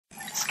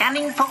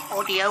Scanning for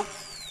audio.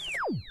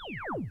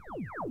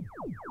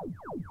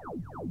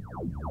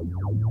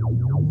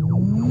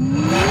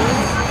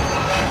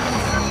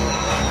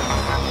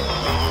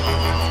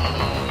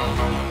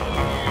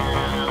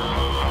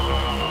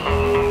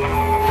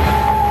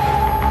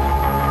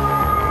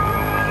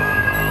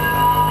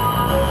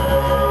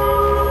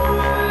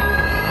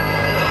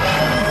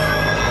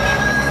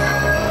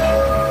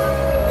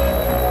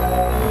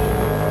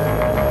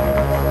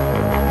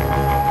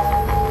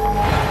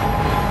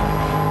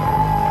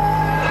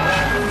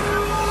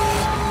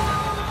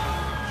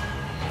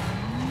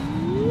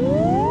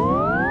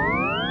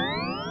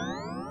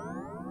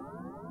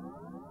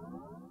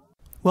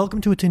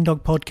 Welcome to a Tin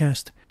Dog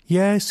podcast.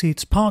 Yes,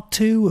 it's part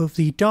 2 of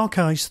the Dark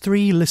Eyes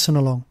 3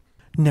 listen-along.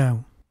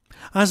 Now,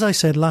 as I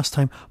said last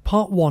time,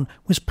 part 1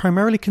 was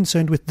primarily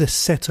concerned with the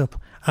setup,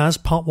 as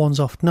part 1's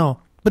often are.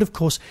 But of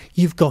course,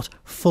 you've got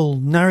full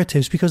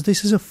narratives because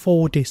this is a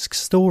 4-disc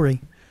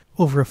story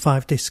over a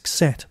 5-disc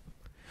set.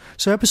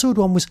 So episode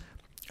 1 was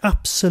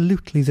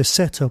absolutely the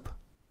setup.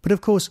 But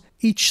of course,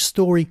 each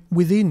story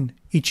within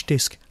each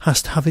disc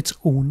has to have its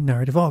own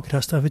narrative arc. It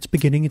has to have its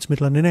beginning, its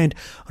middle and an end.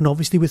 And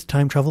obviously with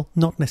time travel,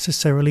 not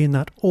necessarily in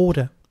that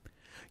order.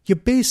 Your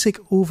basic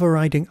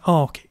overriding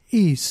arc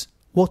is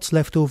what's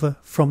left over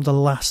from the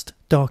last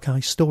Dark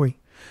Eyes story.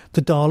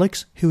 The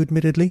Daleks, who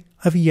admittedly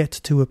have yet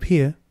to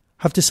appear,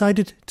 have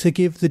decided to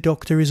give the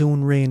Doctor his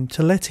own reign,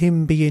 to let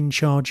him be in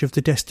charge of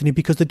the destiny,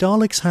 because the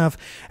Daleks have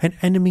an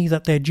enemy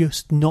that they're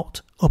just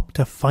not up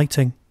to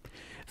fighting.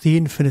 The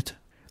Infinite.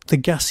 The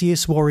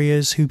gaseous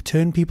warriors who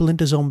turn people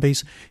into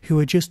zombies who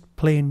are just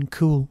plain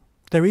cool.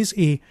 There is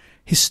a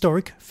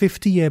historic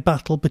 50-year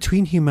battle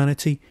between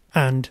humanity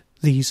and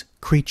these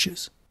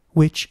creatures,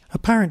 which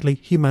apparently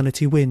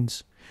humanity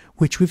wins,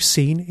 which we've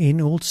seen in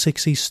old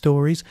 60s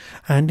stories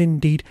and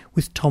indeed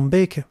with Tom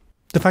Baker.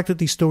 The fact that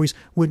these stories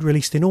weren't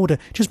released in order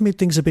just made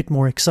things a bit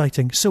more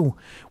exciting. So,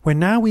 we're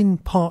now in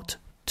part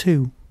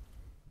 2.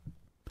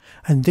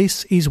 And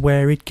this is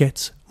where it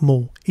gets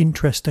more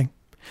interesting.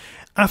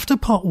 After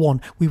part 1,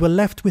 we were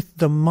left with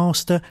the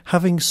Master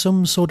having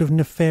some sort of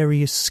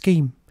nefarious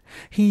scheme.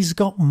 He's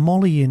got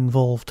Molly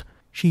involved.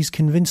 She's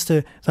convinced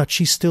her that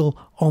she's still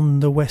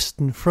on the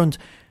Western Front,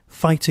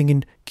 fighting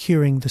and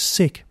curing the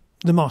sick.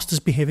 The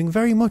Master's behaving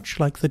very much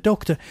like the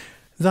Doctor.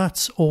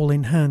 That's all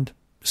in hand.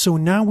 So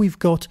now we've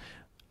got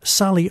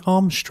Sally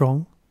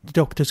Armstrong, the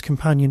Doctor's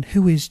companion,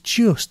 who is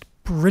just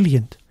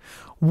brilliant.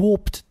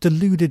 Warped,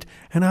 deluded,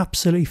 and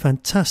absolutely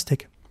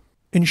fantastic.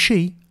 And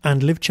she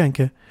and Liv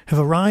Chenka have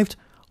arrived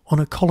on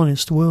a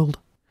colonist world.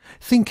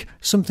 Think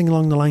something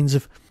along the lines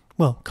of,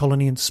 well,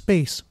 colony in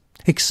space.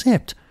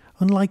 Except,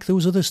 unlike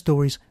those other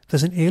stories,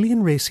 there's an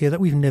alien race here that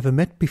we've never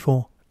met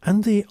before.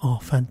 And they are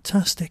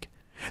fantastic.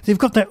 They've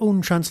got their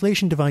own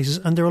translation devices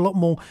and they're a lot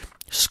more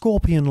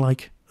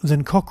scorpion-like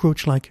than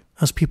cockroach-like,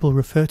 as people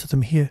refer to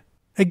them here.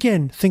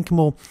 Again, think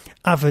more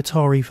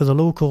Avatar-y for the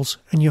locals,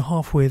 and you're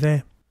halfway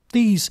there.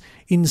 These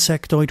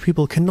insectoid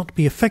people cannot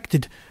be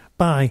affected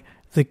by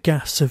the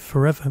gas of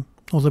forever,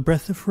 or the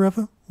breath of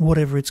forever,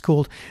 whatever it's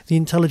called, the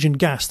intelligent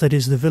gas that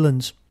is the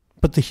villains.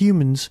 But the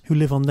humans who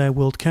live on their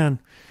world can.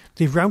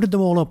 They've rounded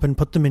them all up and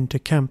put them into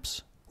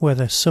camps, where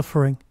they're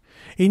suffering.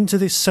 Into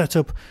this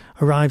setup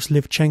arrives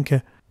Liv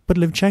Chenka, but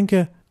Liv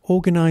Chenka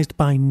organised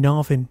by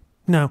Narvin.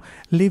 Now,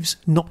 Liv's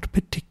not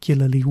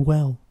particularly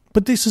well,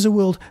 but this is a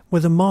world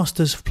where the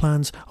Master's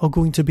plans are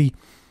going to be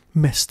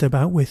messed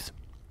about with.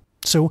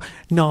 So,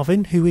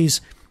 Narvin, who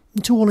is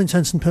to all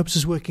intents and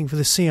purposes working for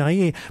the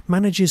CIA,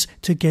 manages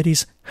to get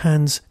his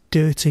hands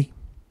dirty,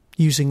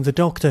 using the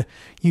Doctor,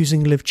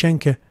 using Liv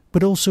Chenka,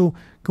 but also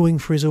going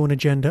for his own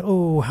agenda.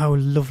 Oh, how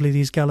lovely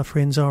these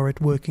Gallifreyans are at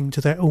working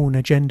to their own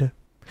agenda.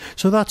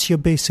 So that's your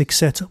basic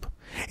setup.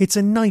 It's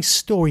a nice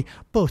story,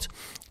 but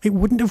it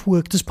wouldn't have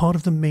worked as part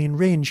of the main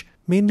range,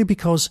 mainly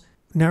because,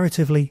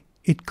 narratively,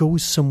 it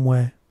goes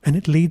somewhere, and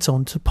it leads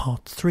on to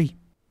part 3.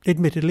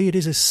 Admittedly, it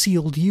is a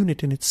sealed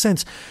unit in its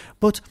sense,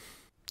 but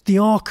the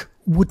arc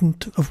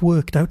wouldn't have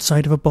worked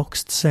outside of a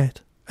boxed set.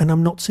 And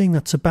I'm not saying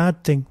that's a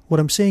bad thing. What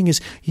I'm saying is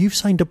you've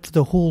signed up for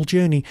the whole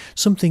journey,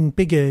 something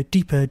bigger,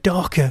 deeper,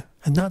 darker,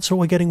 and that's what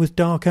we're getting with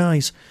Dark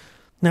Eyes.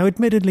 Now,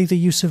 admittedly, the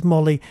use of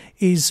Molly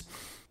is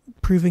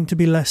proving to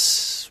be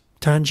less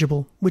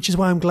tangible, which is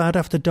why I'm glad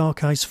after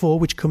Dark Eyes 4,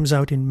 which comes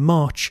out in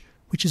March,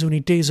 which is only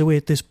days away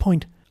at this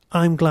point,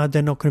 I'm glad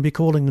they're not going to be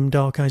calling them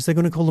Dark Eyes. They're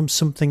going to call them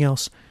something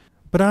else.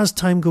 But as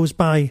time goes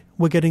by,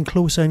 we're getting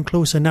closer and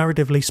closer,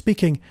 narratively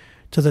speaking,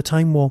 to the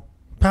Time War.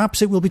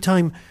 Perhaps it will be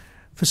time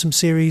for some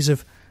series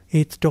of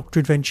 8th Doctor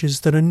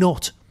adventures that are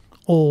not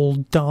all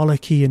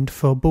Dalek-y and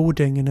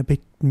foreboding and a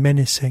bit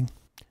menacing.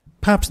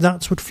 Perhaps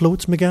that's what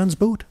floats McGann's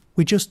boat.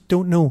 We just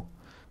don't know.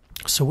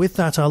 So with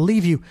that, I'll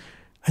leave you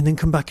and then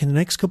come back in the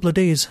next couple of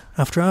days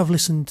after I've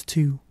listened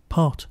to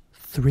part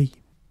 3.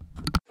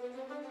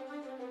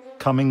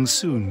 Coming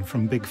soon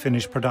from Big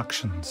Finish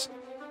Productions,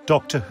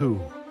 Doctor Who,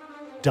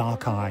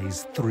 Dark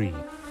Eyes 3.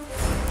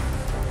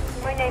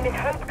 My name is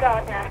Hope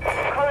Gardner,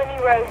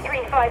 Colony Row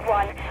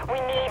 351. We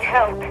need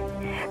help.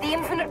 The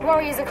Infinite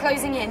Warriors are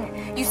closing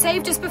in. You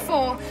saved us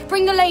before.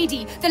 Bring the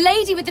lady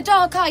with the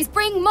dark eyes.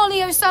 Bring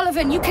Molly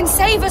O'Sullivan. You can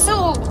save us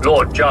all.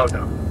 Lord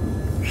Jalda,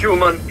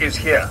 human is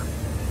here.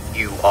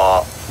 You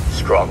are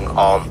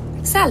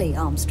strong-arm. Sally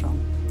Armstrong.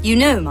 You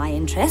know my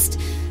interest.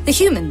 The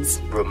humans.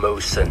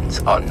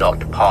 Ramosans are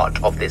not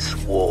part of this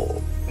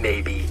war.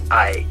 Maybe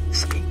I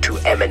speak to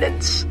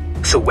Eminence.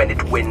 So when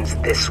it wins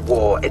this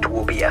war, it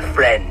will be a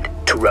friend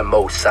to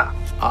Ramosa.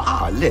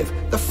 Ah, Liv,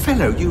 the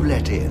fellow you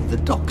let in, the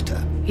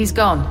doctor. He's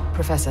gone,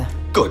 Professor.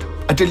 Good.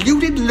 A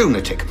deluded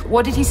lunatic.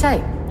 What did he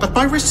say? That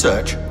my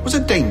research was a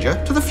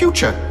danger to the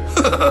future.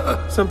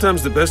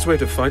 Sometimes the best way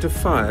to fight a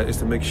fire is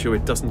to make sure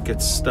it doesn't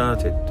get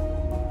started.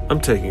 I'm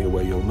taking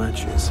away your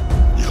matches.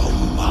 Your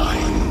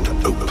mind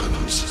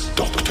opens,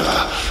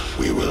 Doctor.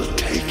 We will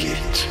take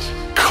it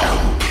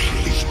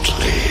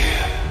completely.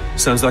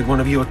 Sounds like one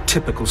of your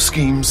typical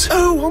schemes.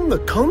 Oh, on the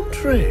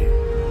contrary.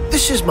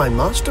 This is my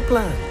master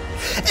plan.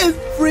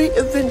 Every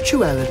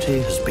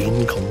eventuality has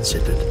been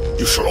considered.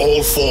 You shall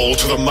all fall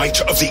to the might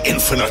of the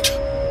Infinite.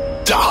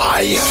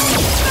 Die!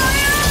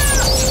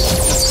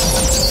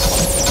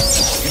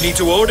 You need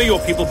to order your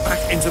people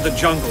back into the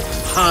jungle.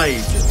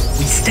 Hide.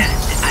 We stand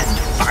and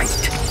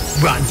fight.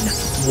 Run,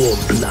 warm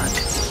blood,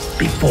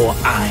 before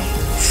I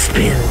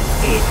spill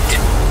it.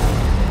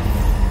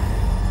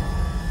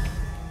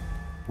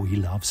 We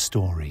love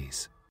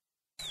stories.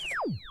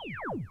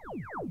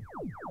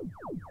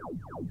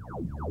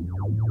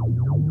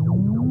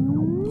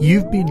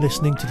 You've been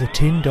listening to the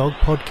Tin Dog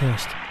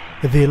Podcast,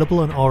 available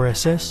on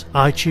RSS,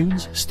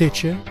 iTunes,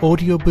 Stitcher,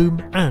 Audio Boom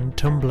and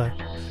Tumblr.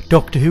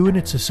 Doctor Who and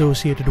its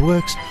associated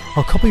works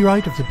are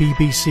copyright of the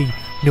BBC.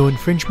 No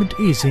infringement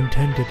is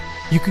intended.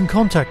 You can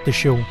contact the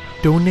show,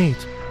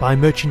 donate, buy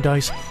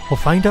merchandise or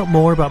find out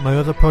more about my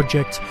other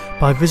projects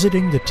by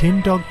visiting the Tin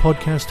Dog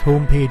Podcast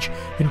homepage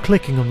and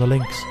clicking on the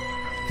links.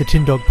 The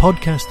Tin Dog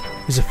Podcast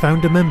is a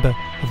founder member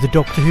of the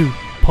Doctor Who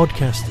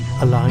Podcast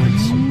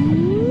Alliance.